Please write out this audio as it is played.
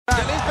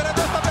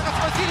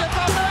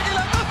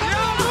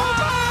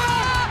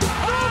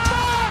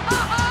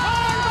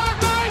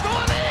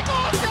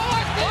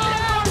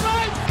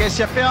kes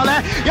jääb peale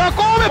ja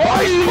Koome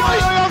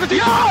poiss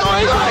ja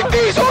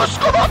Lätis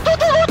uskumatu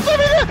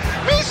tegutsemine,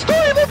 mis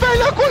toimub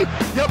väljakul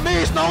ja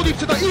mees naudib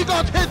seda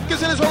igat hetke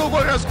selles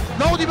olukorras,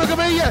 naudime ka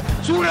meie,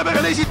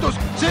 suurepärane esitus,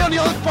 see on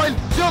jalgpall,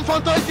 see on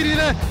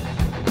fantastiline.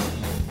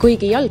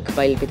 Kuigi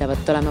jalgpall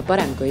pidavat olema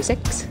parem kui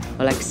seks,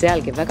 oleks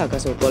sealgi väga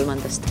kasu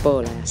kolmandast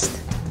poolajast.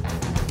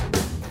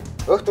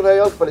 Õhtulehe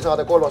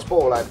jalgpallisaade kolmas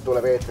poolaeg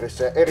tuleb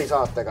eetrisse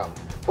erisaatega.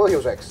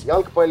 Põhjuseks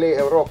jalgpalli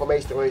Euroopa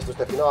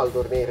meistrivõistluste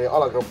finaalturniiri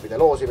alagruppide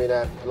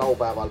loosimine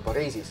laupäeval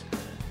Pariisis.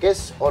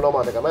 Kes on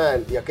omadega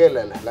mäel ja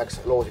kellel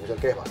läks loosimisel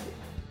kehvasti?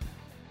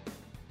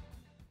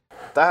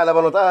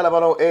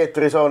 Tähelepanu,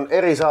 eetris on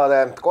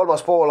erisaade.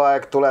 Kolmas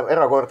poolaeg tuleb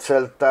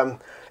erakordselt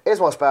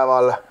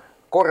esmaspäeval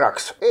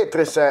korraks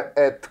eetrisse,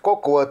 et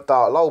kokku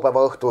võtta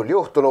laupäeva õhtul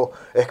juhtunu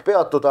ehk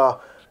peatuda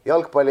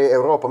jalgpalli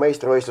Euroopa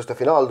meistrivõistluste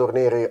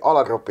finaalturniiri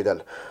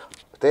alagruppidel.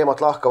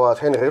 Teemat lahkavad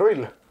Henri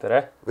Rull.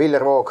 Tere.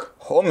 Viljar Voog.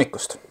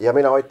 Hommikust. Ja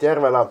mina Ott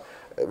Järvela.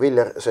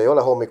 Viljar, see ei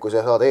ole hommikus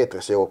ja saade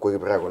eetrisse jõuab, kuigi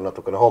praegu on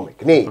natukene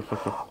hommik. Nii,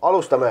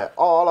 alustame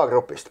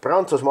A-alagrupist.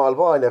 Prantsusmaa,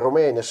 Albaania,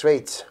 Rumeenia,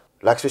 Šveits.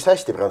 Läks vist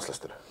hästi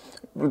prantslastel?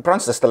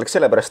 Prantslastel läks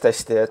sellepärast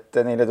hästi,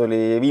 et neile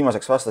tuli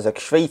viimaseks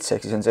vastaseks Šveits,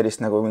 ehk siis on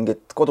sellist nagu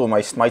mingit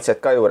kodumaist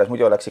maitset ka juures,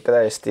 muidu oleks ikka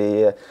täiesti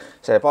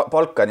see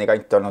Balkani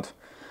kant olnud.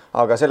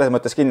 Aga selles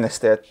mõttes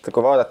kindlasti, et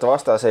kui vaadata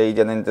vastaseid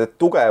ja nende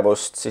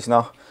tugevust, siis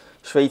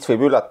Šveits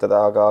võib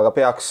üllatada, aga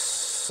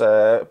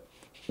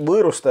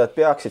võõrustajad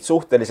peaksid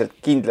suhteliselt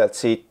kindlalt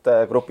siit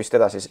grupist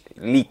edasi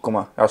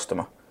liikuma ja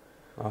astuma.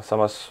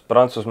 Samas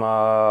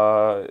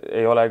Prantsusmaa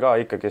ei ole ka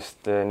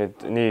ikkagist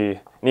nüüd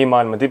nii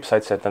maailma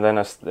tippsats, et nad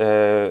ennast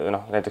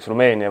näiteks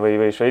Rumeenia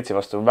või Šveitsi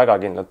vastu väga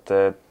kindlalt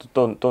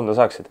tunda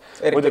saaksid.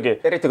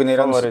 Eriti kui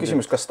neil on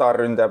küsimus, kas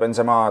staarründaja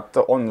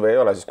Benzemaad on või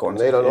ei ole siis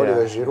koondis. Neil on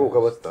Oliver Giroud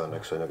ka võtta,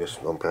 kes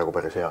on praegu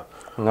päris hea.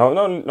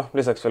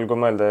 Lisaks veel, kui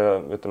mõelda,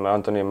 ütleme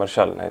Anthony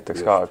Martial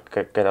näiteks ka,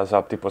 keda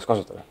saab tipus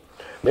kasutada.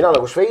 Mina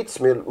nagu Šveits,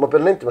 ma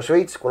pean nentima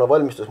Šveits, kuna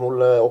valmistas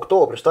mulle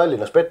oktoobris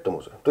Tallinnas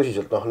pettumuse.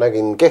 Tõsiselt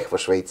nägin kehva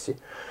Šveitsi.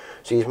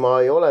 Siis ma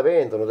ei ole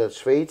veendunud, et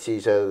Šveitsi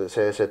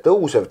see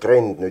tõusev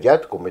trend nüüd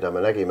jätkub, mida me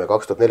nägime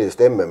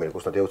 2014 MM-il,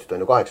 kus nad jõudsid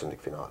on ju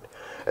 8-finaali.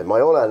 Et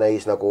ma ei ole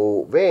neis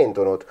nagu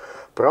veendunud.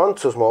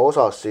 Prantsusmaa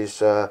osas siis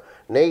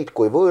neid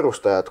kui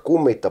võõrustajad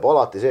kummitab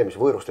alati see, mis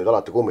võõrustajaid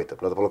alati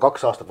kummitab. Nad pole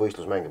 2 aastat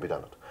võistlusmänge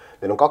pidanud.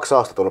 Neil on 2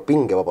 aastat olnud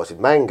pingevabasid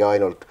mänge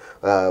ainult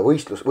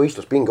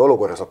võistluspinge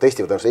olukorras. Nad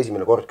testivad ennast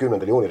esimene kord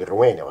 10. juunil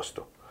Rumeenia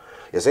vastu.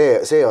 Ja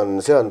see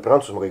on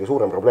Prantsusmaa kõige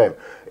suurem probleem.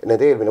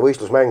 Nende eelmine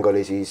võistlusmäng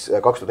oli siis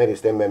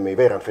 2014 MM-i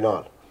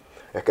veerandfinaal.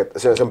 Ehk et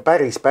see on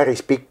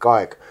päris pikk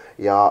aeg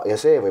ja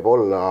see võib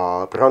olla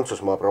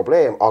Prantsusmaa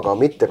probleem, aga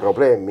mitte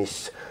probleem,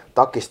 mis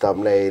takistab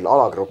neil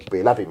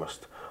alagruppi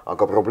läbimast.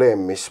 Aga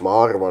probleem, mis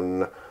ma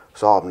arvan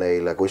saab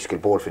neile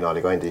kuskil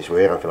poolfinaali kandis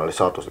või veerandfinaalis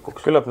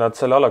saatuslikuks. Küllap nad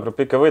selle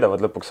alagrupi ikka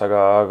võidavad lõpuks,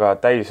 aga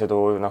täisedu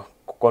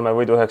 3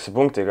 võidu 9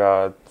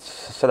 punktiga,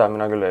 seda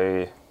mina küll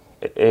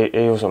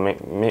ei usu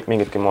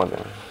mingitki moodi.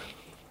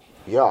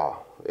 Jaa,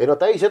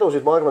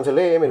 täisedusid ma arvan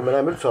selle EM-il me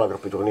näeme üldse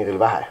alagrupi turniiril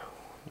vähe.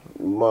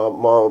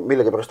 Ma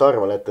millegipärast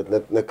arvan, et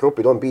need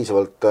grupid on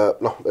piisavalt,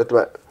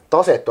 ütleme,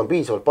 taset on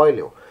piisavalt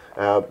palju.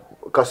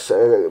 Kas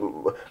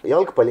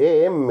jalgpalli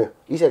EM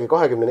isegi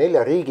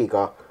 24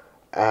 riigiga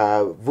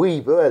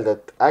võib öelda,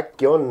 et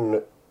äkki on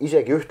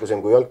isegi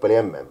ühtlasem kui jalgpalli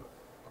MM?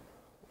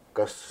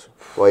 Kas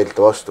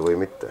vaidlete vastu või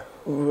mitte?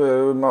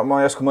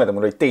 Ma ei oska mõelda,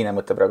 mul oli teine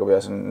mõte praegu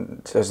peas,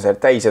 see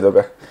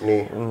täiseduga.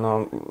 Nii.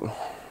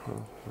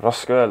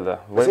 Raske öelda.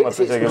 Ma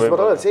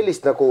tahan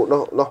sellist nagu,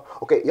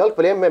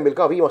 jalgpalli MM-il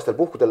ka viimastel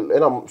puhkudel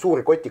enam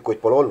suuri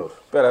kotikuid pole olnud.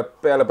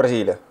 Peale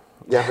Brasiilia.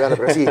 Jah,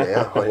 peale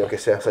Brasiilia,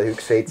 kes sai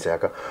 1-7,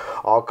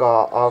 aga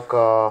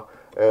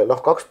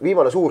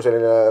viimane suur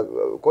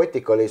selline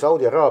kotik oli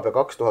Saudi Araabia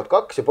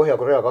 2002 ja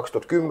Põhja-Korea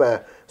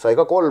 2010 sai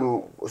ka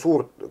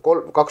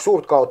 2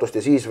 suurt kaotust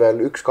ja siis veel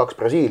 1-2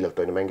 Brasiilialt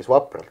mängis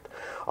vapralt.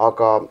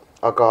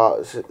 Aga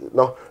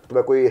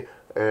kui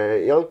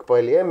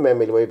jalgpalli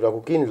MM-il võib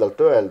nagu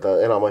kindlalt öelda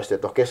enamasti,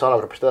 et kes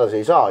alagrupist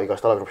edasi ei saa,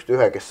 igast alagrupist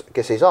ühe,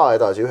 kes ei saa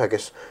edasi, ühe,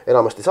 kes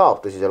enamasti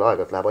saab, tõsisel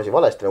aegalt läheb asi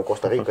valesti, nagu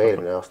Costa Rica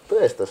eelmine aasta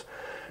tõestas,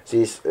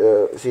 siis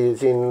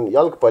siin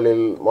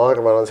jalgpallil, ma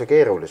arvan, on see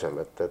keerulisem.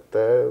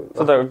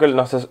 Seda küll,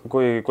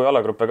 kui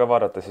alagruppe ka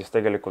vaadata, siis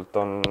tegelikult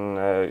on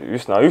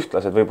üsna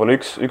ühtlased. Võib-olla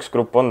üks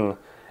grupp on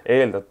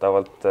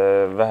eeldatavalt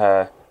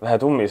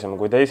vähe tummisem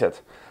kui teised,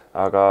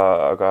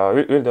 aga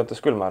üldjoontes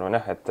küll ma arvan,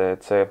 et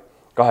see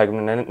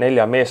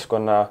 24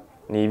 meeskonna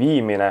nii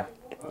viimine,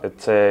 et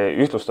see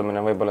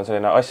ühtlustamine võib-olla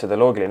selline asjade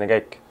loogiline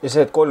käik. Ja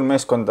see, et 3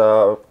 meeskonda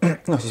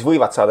siis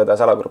võivad saada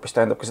edasi alagrupist,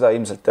 tähendab ka seda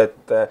ilmselt,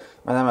 et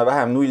me näeme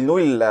vähem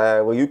 0-0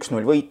 või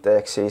 1-0 võite,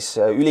 ehk siis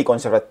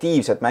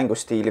ülikonservatiivset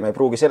mängustiili me ei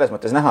pruugi selles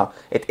mõttes näha,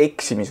 et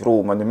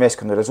eksimisruum on nüüd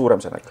meeskondadele suurem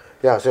sellega.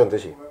 Jaa, see on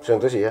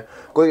tõsi, jah.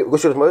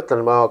 Kusjuures ma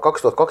ütlen, ma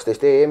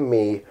 2012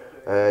 EM-i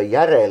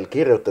järel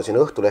kirjutasin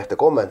Õhtulehte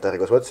kommentaari,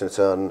 kus ma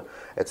ütlesin,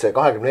 et see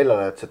 24,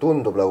 et see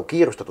tundub nagu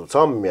kiirustatud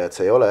samm ja et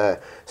see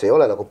ei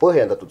ole nagu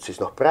põhjendatud, siis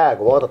noh,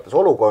 praegu vaadates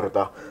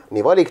olukorda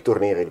nii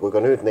valikturniiril kui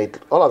ka nüüd neid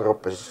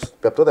alagruppe, siis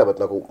peab tõdema,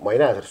 et nagu ma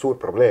ei näe sellest suurt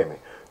probleemi.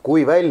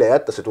 Kui välja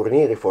jätta see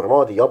turniiri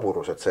formaadi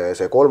jaburus, et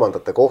see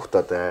kolmandate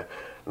kohtade,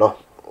 noh,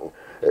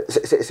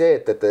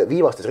 et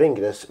viimastes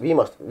ringides,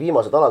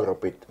 viimased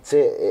alagrupid,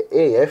 see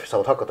EF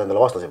saavad hakata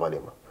endale vastasi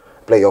valima.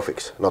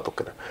 Play-offiks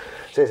natukene.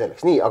 See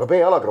selleks. Nii, aga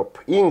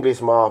B-alagrupp.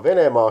 Inglismaa,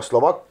 Venemaa,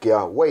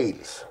 Slovakkia,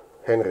 Wales.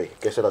 Henri,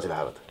 kes edasi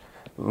lähevad?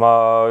 Ma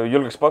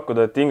julgeks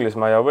pakkuda, et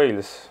Inglismaa ja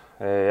Wales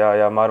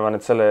ja ma arvan,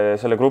 et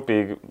selle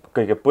grupi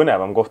kõige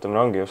põnevam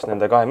kohtumine ongi just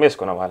nende kahe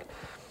meeskonna vahel.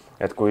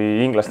 Et kui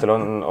inglastel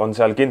on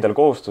seal kindel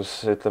kohustus,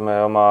 ütleme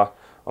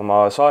oma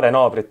saare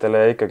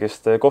naabritele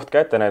ikkagist koht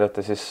kätte näidata,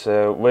 siis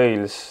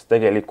Wales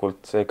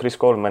tegelikult Chris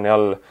Colemani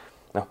all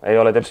ei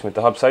ole teps mitte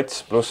halb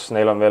sats, pluss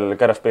neil on veel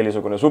Gareth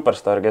Bale-sugune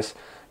superstar,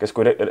 kes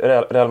kui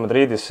Real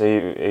Madridis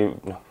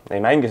ei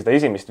mängi seda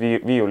esimest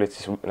viiulit,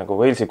 siis nagu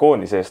Walesi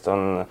koondise eest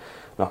on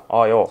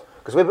A ja O.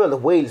 Kas võib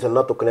öelda, Wales on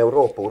natukene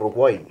Euroopa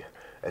Uruguay?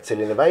 Et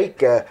selline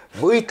väike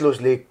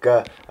võitluslik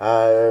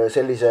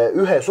sellise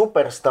ühe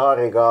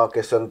superstaariga,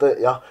 kes on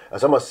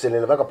samas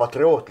selline väga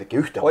patriootlik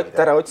ja ühtehoidja.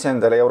 Ott, ära otsi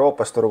endale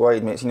Euroopast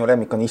Uruguayd, sinu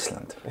lemmik on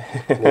Island.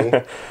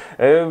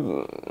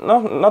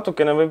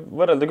 Natukene võib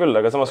võrrelda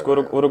küll, aga samas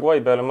kui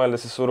Uruguay peale mõelda,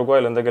 siis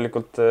Uruguayl on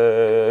tegelikult,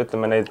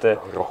 ütleme, neid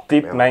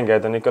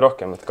tippmängijaid on ikka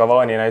rohkem. Et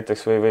Cavani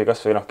näiteks või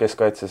kas või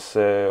keskkaitses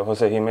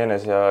Jose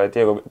Jimenez ja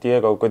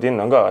Diego Godin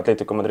on ka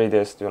Atletico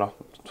Madridi eest ju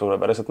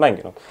suurepäraselt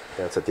mänginud.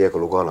 Tead, sa Diego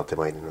Luganot ei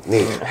maininud.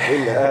 Nii.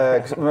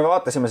 Me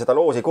vaatasime seda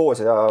loosi koos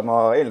ja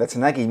ma eeldan, et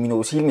see nägi minu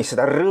silmis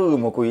seda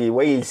rõõmu, kui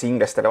Walesi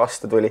inglastele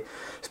vastu tuli.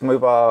 Sest ma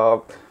juba...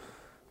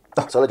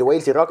 Sa oled ju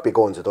Walesi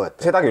rugbykoondise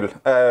toetaja. Seda küll.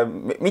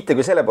 Mitte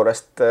küll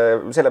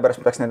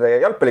sellepärast peaks nende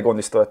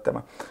jalgpallikoondist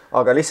toetama.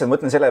 Aga lihtsalt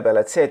mõtlen selle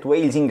peale, et see, et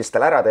Wales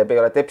inglastele ära teeb,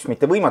 ei ole teps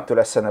mitte võimatu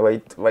ülesanne,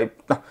 vaid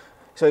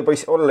see võib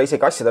olla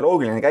isegi asjade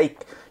loogiline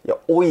käik ja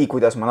oi,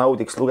 kuidas ma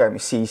naudiks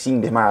lugemist siis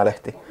Inglismaa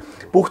ajalehti.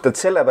 Puhtalt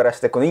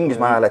sellepärast, et kui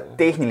Inglismaa ajalehed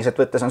tehniliselt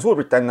võttes on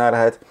Suurbritannia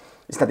ajalehed,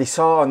 siis nad ei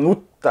saa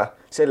nutta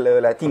selle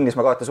üle, et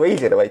Inglismaa kaotas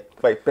Walesile,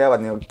 vaid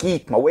peavad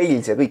kiitma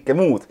Walesi ja kõike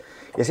muud.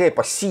 Ja see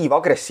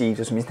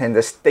passiiv-agressiivsus, mis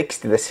nendest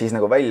tekstides siis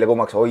välja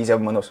kumaks, oi, see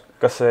on mõnus.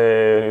 Kas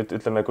see,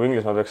 ütleme, kui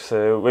Inglismaa peaks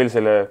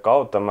Walesile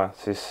kaotama,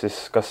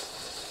 siis kas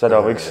seda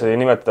võiks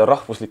nimetada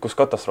rahvuslikus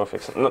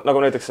katastroofiks?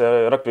 Nagu näiteks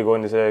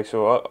rugbykoondise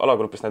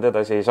alagrupist need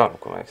edasi ei saanud,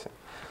 kui ma eksin.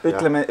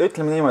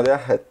 Ütleme niimoodi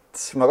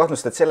et ma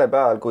kahtlustan, et selle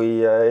peal, kui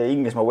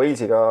Inglismaa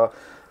Walesiga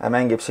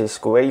mängib, siis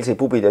kui Walesi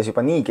pubides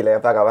juba niigi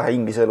leiab väga vähe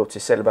inglise õlut,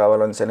 siis sel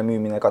päeval on selle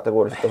müümine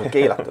kategooriliselt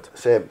keelatud.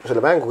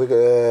 Selle mängu kõige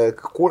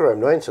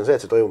kurvem nüanss on see,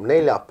 et see toimub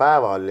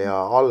neljapäeval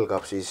ja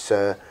algab siis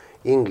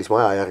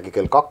Inglismaa aja järgi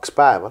kell 2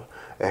 päeval.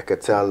 Ehk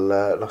et seal,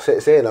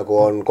 see nagu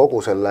on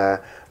kogu selle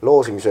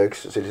loosimise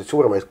üks selliseid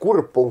suuremaid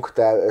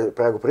kurbpunkte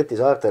praegu Briti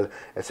saartel,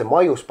 et see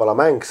maiuspala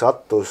mäng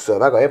sattus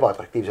väga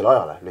ebaatraktiivsele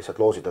ajale lihtsalt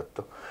loosi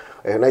tõttu.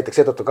 Näiteks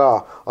seetõttu ka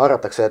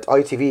arvatakse, et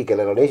ITV,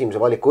 kellel on esimese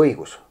valiku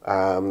õigus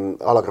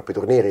alagrupi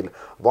turniiril,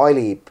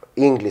 valib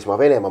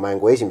Inglismaa-Venemaa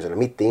mängu esimesele,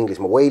 mitte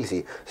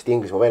Inglismaa-Walesi, sest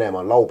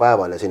Inglismaa-Venemaa on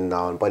laupäeval ja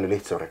sinna on palju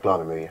lihtsam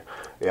reklaami müüa.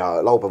 Ja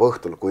laupäeva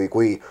õhtul,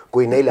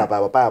 kui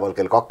neljapäeva päeval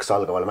kell 2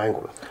 algavale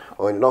mängule.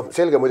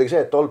 Selge muidugi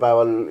see, et tol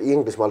päeval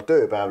Inglismaal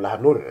tööpäev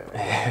läheb nurre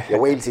ja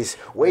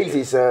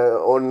Walesis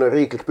on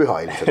riiklik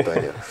püha ilmselt.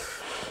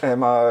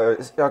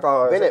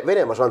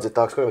 Venemaa šansid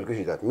tahaks ka veel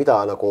küsida, et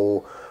mida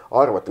nagu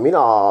arvate,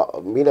 mina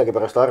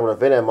millegipärast arvan, et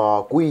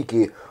Venemaa,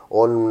 kuigi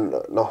on,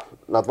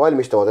 nad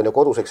valmistavad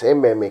koduseks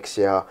MM-iks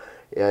ja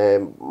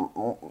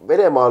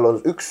Venemaal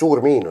on üks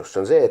suur miinus,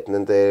 see on see, et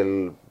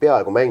nendel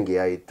peaaegu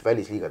mängijaid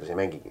välisliigades ei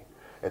mängigi.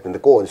 Et nende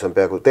koondis on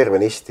peaaegu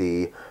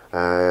tervenisti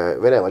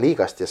Venemaa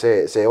liigast ja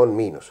see on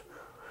miinus.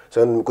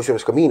 See on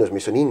kusjuures ka miinus,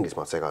 mis on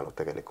Inglismaad seganud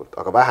tegelikult,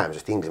 aga vähem,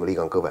 sest Inglismaa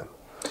liiga on kõvem.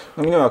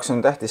 Minu jaoks on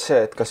tähtis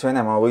see, et kas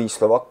Venemaa või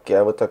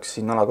Slovakkia võtaks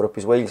siin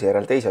alagrupis Walesi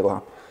järel teise koha.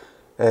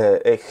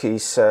 Ehk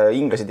siis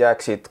inglased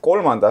jääksid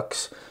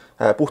kolmandaks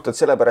puhtalt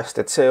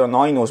sellepärast, et see on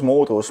ainus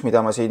moodus,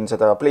 mida ma siin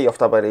seda play-off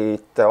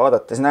tabelit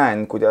vaadates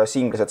näen, kuidas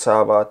inglased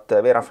saavad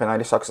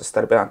veerandfinaalis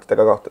sakslastele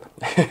penaltidega kaotada.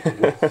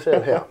 See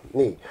on hea.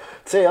 Nii.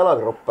 See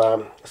alagrupp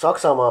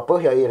Saksamaa,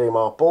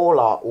 Põhja-Iirimaa,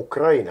 Poola,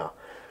 Ukraina.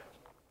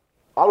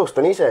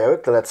 Alustan ise ja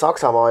ütlen, et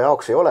Saksamaa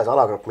jaoks ei ole see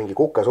alagrupp mingi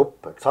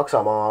kukesupp.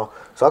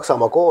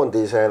 Saksamaa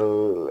koondisel,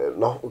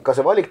 ka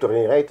see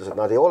valikturniir näitas, et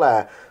nad ei ole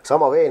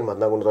sama veenmad,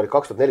 nagu nad olid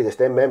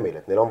 2014 MM-il,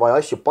 et neil on vaja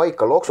asju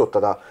paika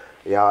loksutada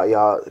ja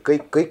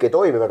kõik ei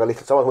toimi väga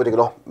lihtsalt. Samas muidugi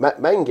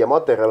mängija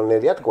materjal on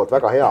neil jätkuvalt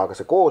väga hea, aga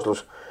see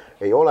kooslus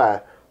ei ole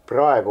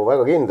praegu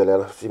väga kindel ja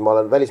siin ma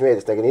olen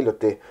välismeediast nägin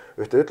hiljuti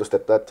ühte ütlust,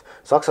 et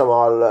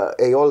Saksamaal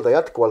ei olda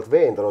jätkuvalt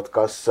veendunud,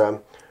 kas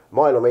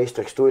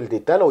maailmameistriks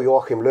tuldi tänu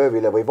Joachim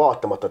Löövile või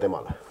vaatamata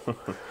temale.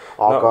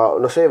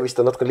 Aga see vist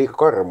on natuke liiga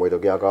karm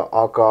muidugi,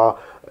 aga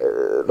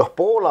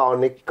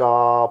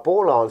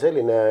Poola on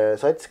selline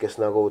sats, kes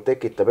nagu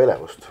tekitab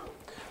elevust.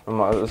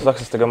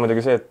 Sakslastega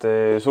muidugi see, et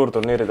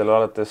suurturniiridel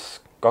alates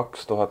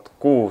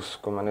 2006,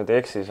 kui ma nüüd ei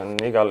eksi, see on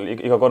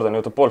iga kord on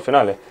jõutud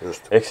poolfinaali.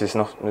 Ehk siis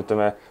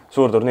ütleme,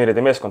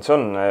 suurturniiride meeskond see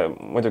on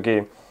muidugi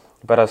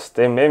pärast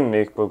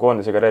MM-i, kui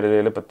koondise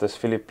karjääri lõpetas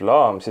Philippe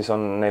Laam, siis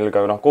on neil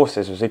ka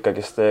koosseisus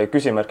ikkagist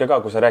küsimärke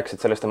ka, kui sa rääkisid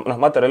sellest,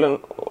 materjal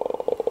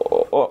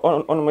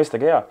on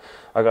mõistagi hea,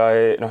 aga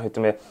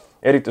ütleme,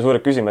 eriti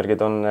suured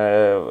küsimärgid on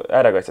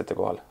äärekaitsjate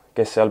kohal,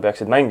 kes seal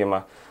peaksid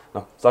mängima.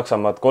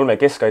 Saksamaad 3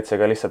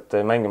 keskkaitsega lihtsalt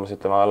mängimus,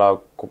 ütleme, ala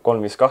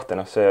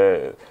 3-5-2,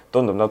 see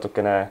tundub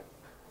natukene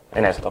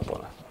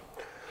enesetapuna.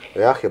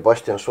 Jah, ja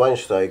Bastian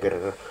Schweinsteiger,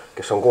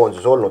 kes on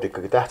koondises olnud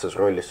ikkagi tähtsas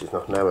rollis, siis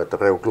näeme, et ta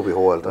praegu klubi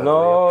hooajalda.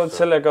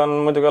 Sellega on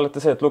muidugi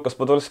alati see, et Lukas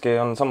Podolski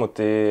on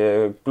samuti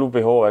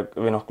klubi hooaeg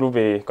või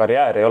klubi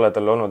karjäär ei ole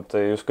tal olnud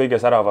just kõige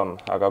säravam,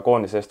 aga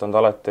koondise eest on ta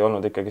alati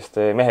olnud ikkagist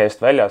mehe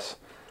eest väljas.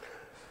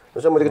 No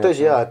see on muidugi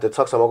tõsi et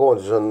Saksamaa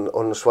koondises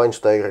on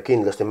Schweinsteiger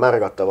kindlasti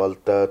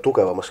märgatavalt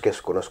tugevamas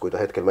keskkonnas, kui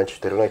ta hetkel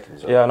Manchester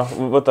Unitedis on. Ja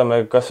võtame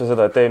kas või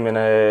seda, et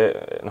eelmine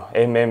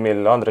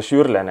MM-il Andres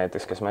Jürle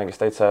näiteks, kes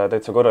mängis täitsa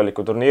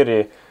korraliku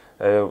turniiri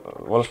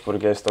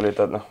Wolfsburgi eest, oli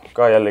ta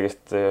ka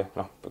jällegist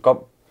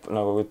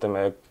nagu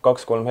ütleme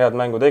 2-3 head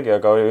mängu tegi,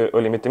 aga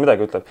oli mitte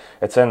midagi, ütleb,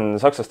 et see on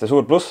sakslaste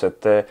suur pluss,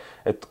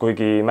 et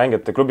kuigi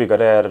mängijate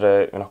klubikarjäär,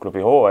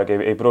 klubi hooaeg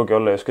ei pruugi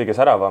olla just kõige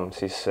säravam,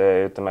 siis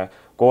ütleme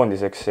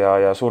koondiseks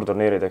ja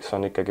suurturniirideks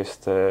on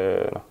ikkagist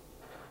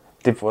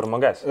tippvorm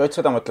on käes. Ja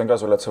seda ma ütlen ka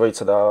sulle, et sa võid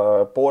seda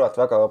Poolat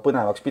väga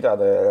põnevaks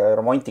pidada ja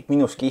romantik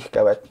minuski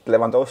ihkab, et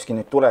Lewandowski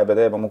nüüd tuleb ja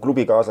teeb oma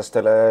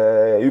klubikaaslastele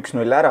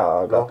 1-0 ära,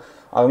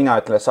 aga mina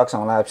ütlen, et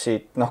Saksamaa läheb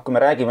siit, kui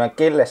me räägime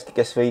kellestki,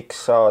 kes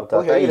võiks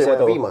saada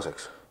täisedu.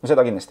 No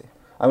seda kindlasti.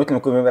 Aga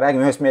ütleme, kui me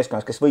räägime ühest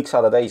meeskonnast, kes võiks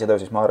saada täisedu,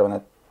 siis ma arvan,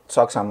 et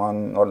Saksamaa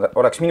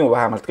oleks minu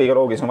vähemalt kõige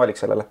loogilisem valik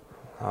sellele.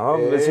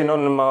 Siin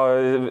on ma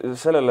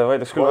sellele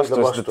vaidaks küll vastu,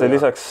 et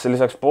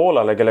lisaks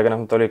Poolale, kellega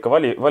nad oli ikka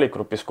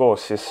valikgrupis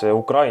koos, siis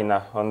Ukraina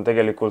on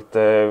tegelikult,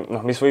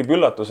 mis võib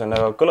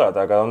üllatusena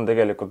kõlada, aga on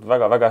tegelikult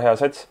väga-väga hea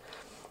sats.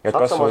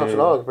 Saksamaa saab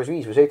selle alagrupis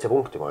 5 või 7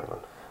 punkti, ma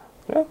arvan.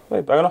 Jah,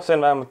 võib, aga see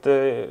on vähemalt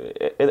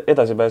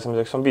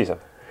edasipääsemiseks on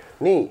piisav.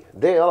 Nii,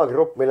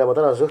 D-alagrupp, mille ma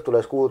tänases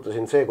õhtulehes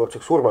kuulutasin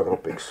seekordseks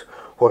surmagrupiks.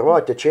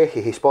 Horvaatia,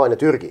 Tšehhi,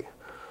 Hispaania, Türgi.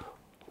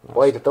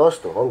 Vaidlete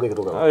vastu, on kõige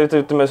tugevam.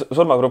 Ütleme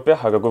surmagrupp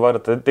jah, aga kui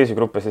vaadata teisi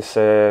gruppe, siis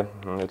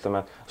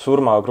ütleme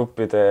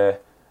surmagruppide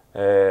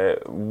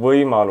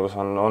võimalus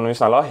on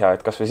üsna lahja,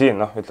 et kas või siin,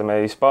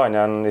 ütleme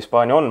Hispaania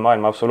on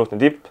maailma absoluutne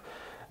tipp.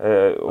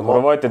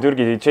 Horvaatia,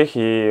 Türgi,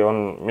 Tšehhi on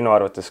minu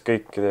arvates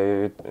kõik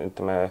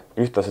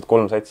ühtlased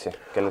 3 satsi.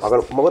 Aga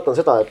ma võtan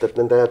seda, et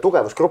nende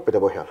tugevusgruppide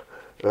põhjal,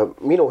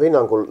 minu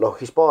hinnangul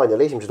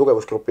Hispaanial esimese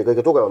tugevusgruppi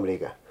kõige tugevam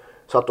liige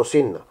sattus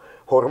sinna.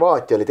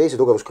 Horvaatia oli teise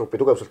tugevusgruppi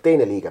tugevuselt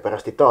teine liige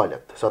pärast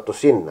Itaaliat, sattus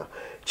sinna.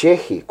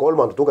 Tšehhi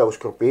 3.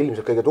 tugevusgruppi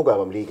ilmselt kõige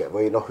tugevam liige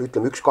või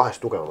ütleme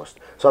 1-2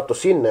 tugevamast.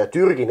 Sattus sinna ja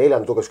Türgi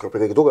 4.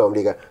 tugevusgruppi kõige tugevam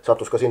liige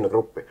sattus ka sinna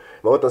gruppi.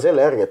 Ma võtan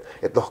selle järgi,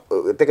 et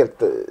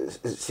tegelikult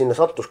sinna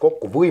sattus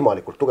kokku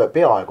võimalikult tugev,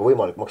 peaaegu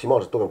võimalik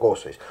maksimaalselt tugev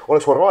koosseis.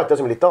 Oleks Horvaatia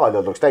asemel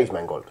Itaalia oleks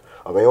täismäng olnud,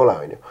 aga ei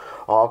ole, on ju.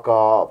 Aga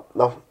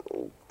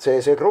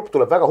see grupp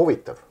tuleb väga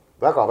huvitav,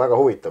 väga-väga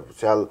huvitav.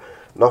 Seal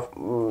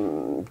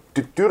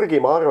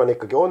Türgi, ma arvan,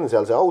 ikkagi on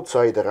seal see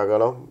outsider, aga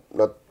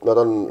nad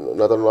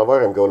on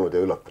varemgi olnud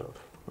ja üllatanud.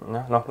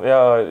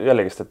 Ja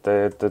jällegist,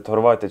 et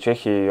Horvaatia ja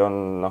Tšehhi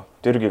on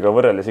Türgiga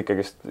võrreldes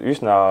ikkagist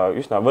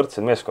üsna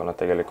võrdsed meeskonnad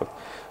tegelikult.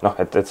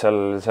 Et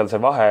seal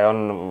see vahe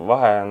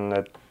on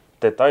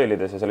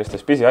detailides ja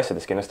sellistes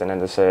pisiasjades kindlasti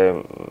nendes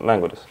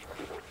mängudes.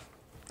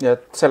 Ja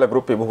selle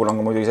grupi puhul on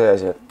ka muidugi see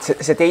asi,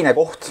 et see teine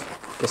koht,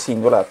 kes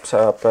siin tuleb,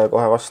 saab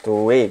kohe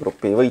vastu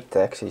E-grupi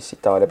võite, ehk siis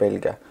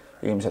Itaalia-Belgia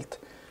ilmselt.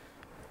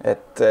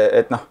 Et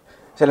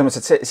selles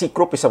mõttes, et siit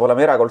grupis saab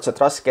olema erakordselt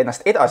raske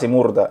ennast edasi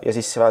murda ja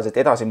siis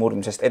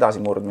edasimurdmisest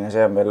edasimurdmine,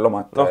 see on veel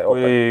omad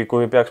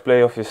kui peaks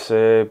play-offis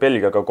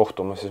Belgiaga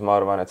kohtuma, siis ma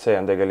arvan, et see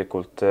on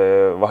tegelikult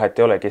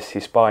vahet ei ole, kes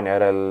Hispaania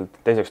järel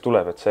teiseks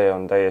tuleb, et see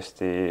on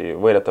täiesti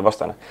võidetav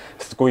vastane.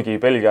 Sest kuigi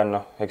Belgia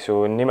on, eks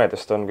ju,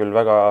 nimedest on küll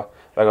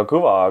väga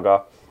kõva, aga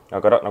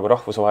nagu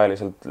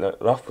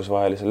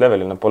rahvusvahelisel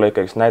levelil nad pole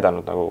ikkagist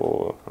näidanud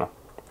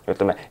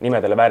ütleme,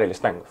 nimedele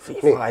väärilist mängu.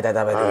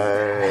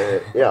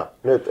 Ja,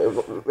 nüüd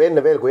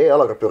enne veel, kui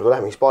E-alagrupi juurde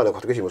läheme Hispaania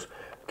kohta küsimus,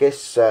 kes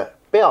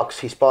peaks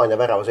Hispaania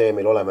väravas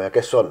EM-il olema ja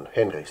kes on?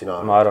 Henri,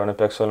 sina? Ma arvan, et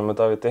peaks olema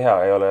David De Gea,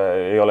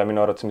 ei ole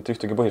minu arvates mitte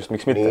ühtegi põhjust,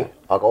 miks mitte. Nii,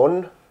 aga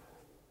on?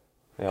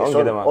 Kes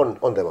on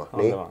tema?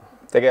 Nii.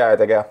 De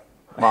Gea.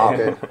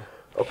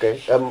 Okei.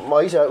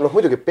 Ma ise,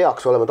 muidugi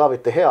peaks olema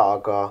David De Gea,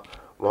 aga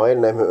ma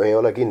enne ei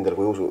ole kindel,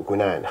 kui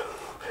näen.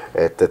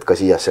 Et ka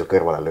siia sealt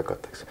kõrvale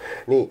lükatakse.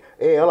 Nii,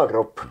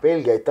 E-alagrupp,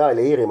 Belgia,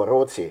 Itaalia, Iirimaa,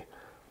 Rootsi.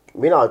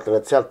 Mina ütlen,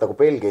 et sealt nagu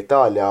Belgia,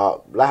 Itaalia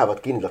lähevad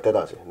kindlalt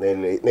edasi.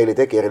 Neil ei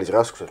teki erilisi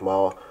raskuses. Ma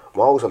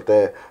ausalt,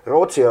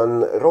 Rootsis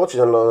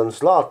on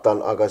Zlatan,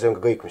 aga see on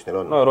ka kõik, mis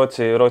neil on.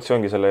 Rootsi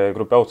ongi selle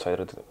grupi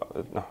outsider.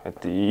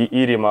 Et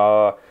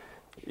Iirimaa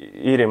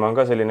on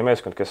ka selline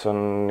meeskond, kes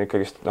on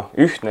ikkagist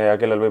ühtne ja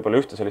kellel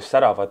võib-olla ühte sellist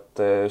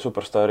säravat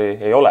superstaari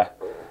ei ole.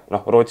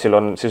 noh, Rootsil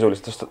on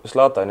sisuliselt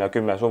Zlatan ja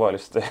 10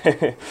 suvalist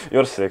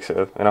Jorssi, eks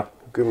ju, või noh.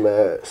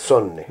 10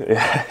 Sonni.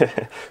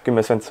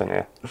 10 Svenssoni,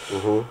 jah.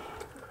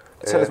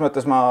 Selles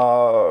mõttes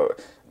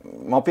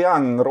ma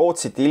pean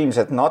Rootsit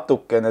ilmselt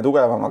natukene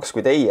tugevamaks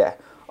kui teie,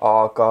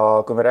 aga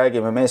kui me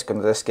räägime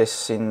meeskondadest, kes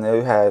siin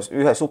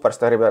ühe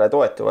superstaari peale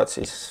toetuvad,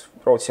 siis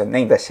Rootsi on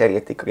nendest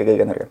järjelt ikkagi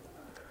kõige nõrgem.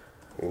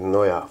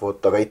 Nojah,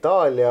 vot, aga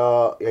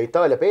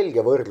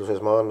Itaalia-Belgia võrdluses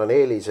ma annan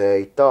eelise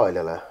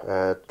Itaaliale,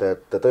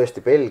 et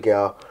tõesti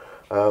Belgia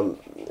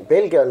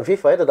on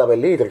FIFA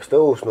edetabeli liidriks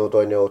tõusnud,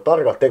 on ju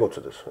targalt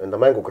tegutsedes, enda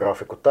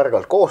mängugraafikut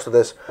targalt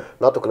koostades,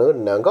 natukene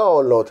õnne on ka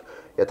olnud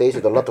ja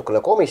teised on natukene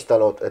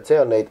komistanud, et see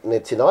on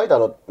neid sinna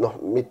aidanud, noh,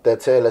 mitte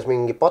et selles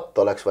mingi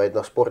patt oleks, vaid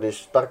noh,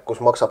 spordis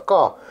tarkus maksab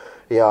ka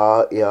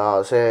ja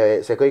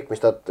see kõik,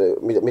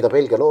 mida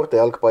Belgia noorte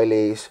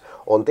jalgpallis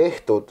on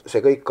tehtud, see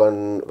kõik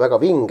on väga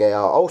vinge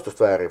ja austust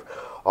vääriv,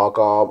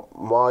 aga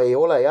ma ei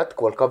ole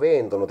jätkuvalt ka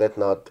veendunud,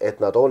 et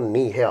nad on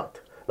nii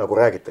head, nagu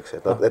räägitakse,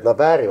 et nad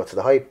väärivad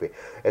seda haipi.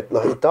 Et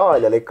noh,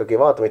 Itaaliale ikkagi,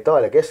 vaatame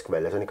Itaalia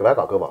keskvälja, see on ikka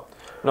väga kõva.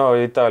 No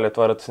Itaaliat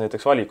vaadates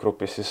näiteks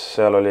valikgrupis, siis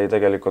seal oli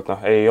tegelikult, noh,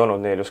 ei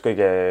olnud neil just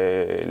kõige,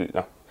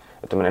 noh,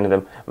 ütleme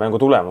nende mängu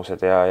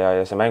tulemused ja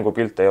see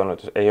mängupilt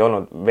ei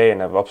olnud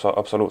veenev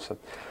absoluutselt.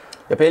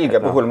 Ja Belgia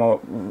puhul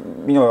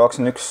minu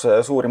jaoks on üks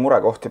suuri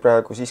murekohti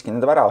praegu siiski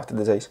nende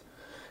väravatide seis.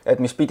 Et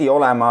mis pidi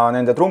olema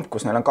nende trump,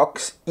 kus neil on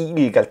 2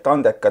 ilgelt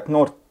andekat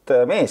noort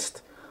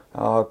meest,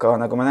 aga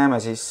nagu me näeme,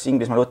 siis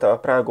Inglismaal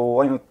võtavad praegu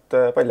ainult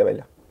palja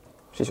välja,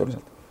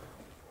 sisuliselt.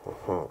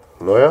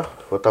 Nojah,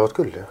 võtavad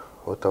küll, jah.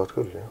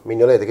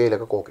 Mignolet tegi eile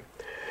ka koogi.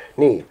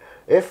 Nii,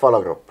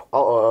 F-alagrupp,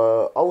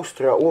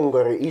 Austria,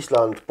 Ungari,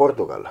 Island,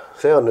 Portugal.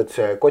 See on nüüd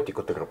see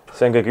kotikute grupp.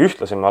 See on kõige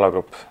ühtlasem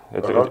alagrupp,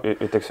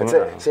 ütleksin.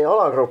 See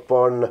alagrupp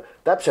on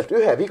täpselt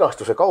ühe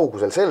vigastuse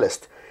kaugusel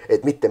sellest,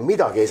 et mitte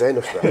midagi ei saa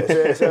ennustada.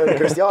 See on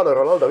Cristiano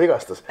Ronaldo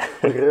vigastus.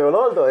 Kui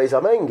Ronaldo ei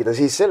saa mängida,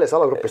 siis selles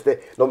alagrupis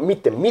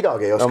mitte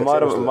midagi ei oskaks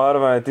ennustada. Ma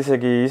arvan, et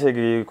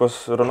isegi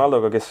koos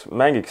Ronaldoga, kes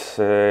mängiks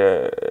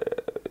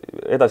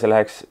edasi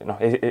läheks, noh,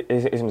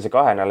 esimese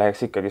kahena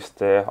läheks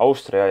ikkagist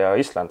Austria ja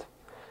Island.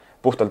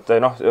 Puhtalt,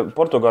 noh,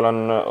 Portugal on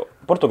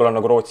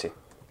nagu Rootsi.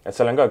 Et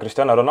seal on ka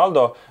Cristiano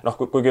Ronaldo, noh,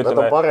 kuigi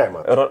ütleme,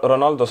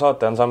 Ronaldo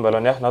saateansambel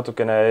on jah,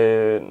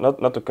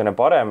 natukene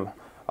parem,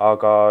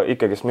 aga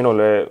ikkagist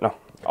minule, noh,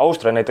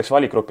 Austria näiteks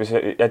valikgrupis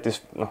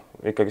jättis, noh,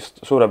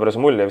 ikkagist suurepärase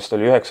mulje, vist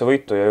oli 9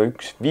 võitu ja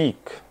 1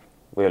 viik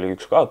või oli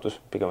 1 kaotus,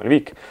 pigem oli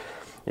viik.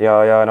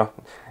 Ja noh,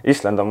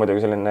 Island on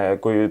muidugi selline,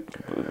 kui...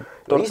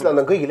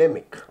 Island on kõigi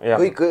lemmik.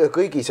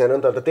 Kõigi see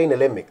nõnda teine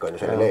lemmik on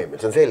ju selline Eemil,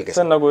 see on selge.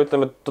 See on nagu,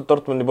 ütleme,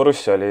 Dortmundi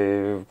Borussia oli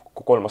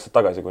 3 aastat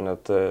tagasi, kui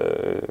nad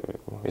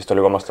vist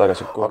oli 3 aastat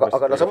tagasi.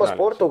 Aga samas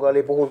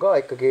Portugali puhul ka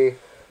ikkagi,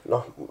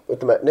 noh,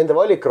 ütleme, nende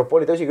valikgrupp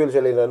oli tõsi küll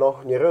selline, noh,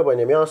 nii Rõõban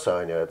ja Miasa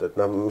on ju, et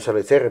noh, mis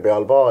oli Serbia,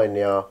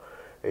 Albaania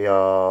ja...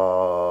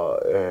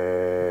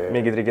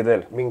 Mingid riigid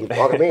veel. Mingid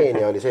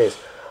Armeenia oli sees.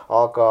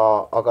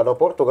 Aga no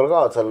Portugal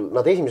ka,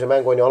 nad esimese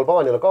mängu on ju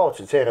Albaaniale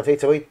kaotasid seerial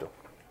 7 võitu.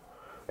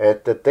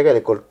 Et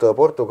tegelikult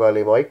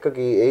Portugali ma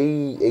ikkagi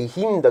ei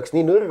hindaks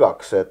nii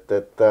nõrgaks,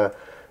 et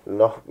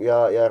noh,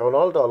 ja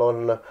Ronaldol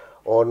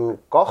on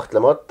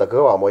kahtlemata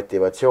kõva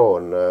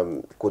motivatsioon,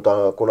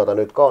 kuna ta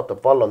nüüd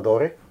kaotab Ballon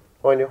d'Ori,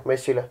 on ju,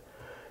 Messile,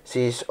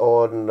 siis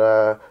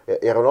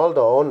ja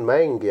Ronaldo on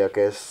mängija,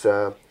 kes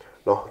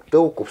noh,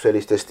 tõukub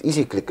sellistest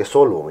isiklikest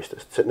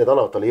solvumistest, need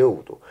annavad talle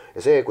jõudu.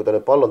 Ja see, kui ta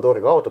nüüd Ballon d'Ori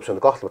kaotab, see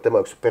on kahtlemata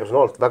tema üks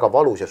personaalselt väga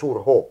valus ja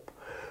suur hoop.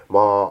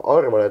 Ma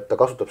arvan, et ta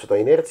kasutab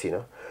seda inertsina.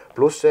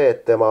 Pluss see,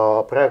 et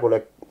tema praegune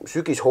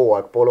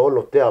sügishooaeg pole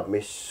olnud teab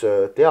mis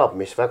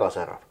väga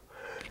särav.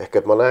 Ehk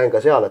et ma näen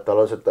ka seal, et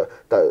tal on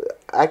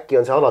äkki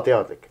on see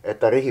alateadlik, et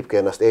ta rihibki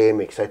ennast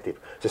EM-iks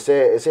sätib. Sest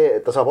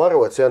ta saab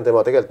aru, et see on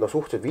tema tegelikult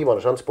suhteliselt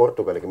viimane šanss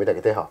Portugaliga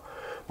midagi teha.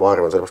 Ma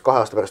arvan, sellepärast 2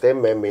 aasta pärast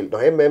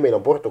MM-il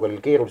on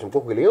Portugalil keerulisem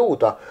kuhugile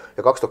jõuda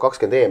ja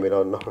 2020 EM-il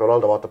on,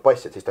 Ronaldo vaatab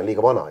passi, et siis ta on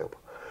liiga vana juba.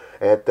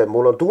 Et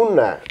mul on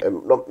tunne,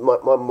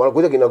 ma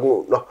kuidagi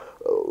nagu,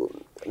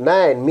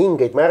 näen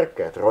mingeid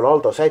märke, et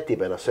Ronaldo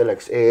sätib ennast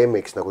selleks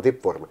EM-iks nagu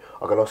tippvormi.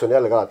 Aga see on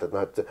jälle ka,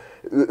 et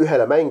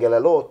ühele mängijale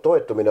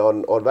toetumine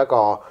on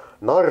väga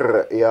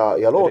narr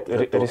ja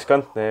lootusetu.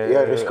 Riskantne.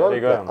 Ja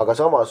riskantne, aga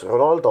samas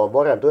Ronaldo on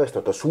varem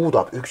tõestanud, ta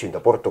suudab üksinda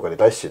Portugali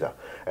tassida.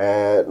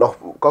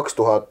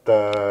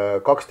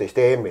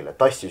 2012 EM-ile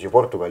tassis ju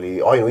Portugali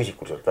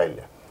ainuisikuliselt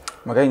välja.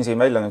 Ma käin siin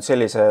välja nüüd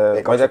sellise...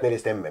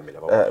 2014 MM-ile.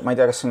 Ma ei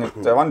tea, kas see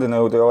nüüd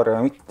vandenõuteooria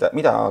või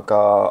mida,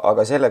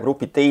 aga selle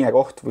grupi teine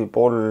koht võib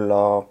olla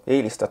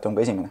eelistatum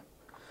ka esimene.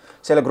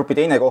 Selle grupi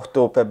teine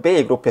kohtub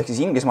B-grupi ehk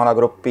siis Inglismaa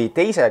grupi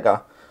teisega,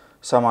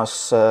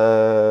 samas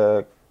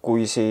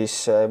kui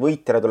siis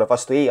võitjale tuleb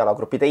vastu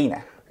E-alagrupi teine.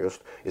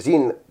 Just. Ja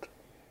siin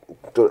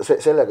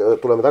sellega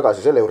tuleme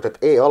tagasi selle juurde, et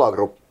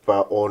E-alagrupp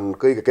on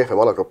kõige kehvem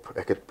alagrupp,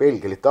 ehk et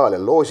Belgial,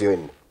 Itaalial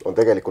loosiõnn on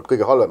tegelikult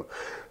kõige halvem,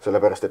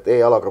 sellepärast et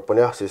E-alagrupp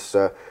on jah siis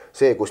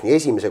see, kus nii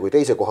esimese kui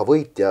teise koha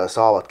võitja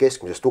saavad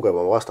keskmisest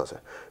tugevama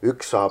vastase.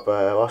 Üks saab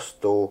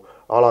vastu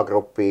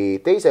alagrupi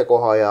teise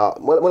koha ja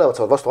mõlemad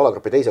saavad vastu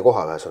alagrupi teise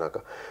koha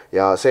ühesõnaga.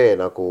 Ja see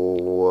nagu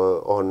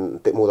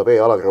muudab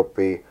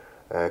alagrupi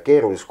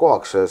keeruliseks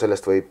kohaks,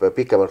 sellest võib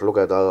pikemalt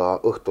lugeda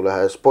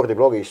Õhtulehe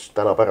spordiblogis,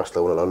 täna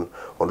pärastlõunal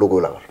on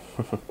lugu üleval.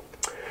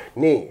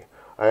 Nii,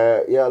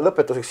 ja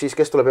lõpetuseks siis,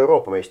 kes tuleb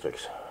Euroopa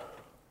meistriks?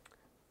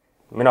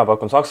 Mina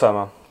pakun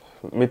Saksamaa,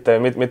 mitte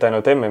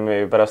ainult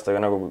MM-i pärast, aga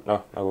nagu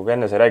ka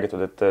enne sai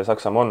räägitud, et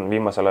Saksamaa on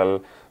viimasel ajal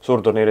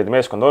suurturniiride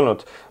meeskond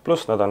olnud,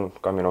 pluss nad on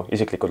ka minu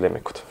isiklikud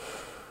lemmikud.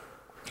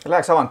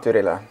 Läheks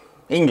avantüürile.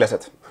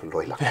 Inglased.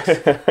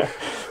 Lollakas.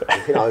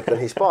 Mina ütlen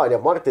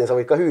Hispaania. Martin, sa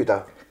võid ka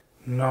hüüda.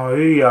 No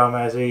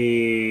hüüame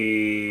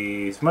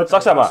siis...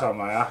 Saksamaa.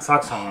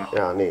 Saksamaa.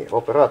 Ja nii,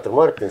 operaator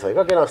Martin sai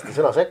ka kenasti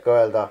sõna sekka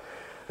öelda.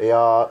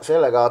 Ja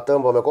sellega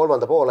tõmbame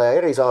kolmanda poole ja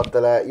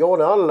erisaatele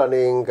joone alla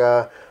ning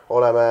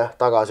oleme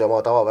tagasi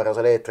oma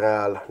tavapärasel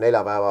eetriajal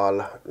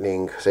neljapäeval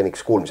ning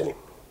seniks kuulmiseni.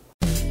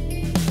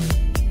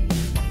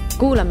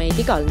 Kuula meid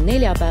igal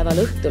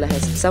neljapäeval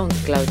Õhtulehest,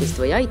 SoundCloudist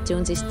või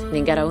iTunesist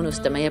ning ära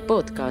unusta meie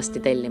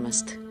podcasti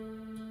tellimast.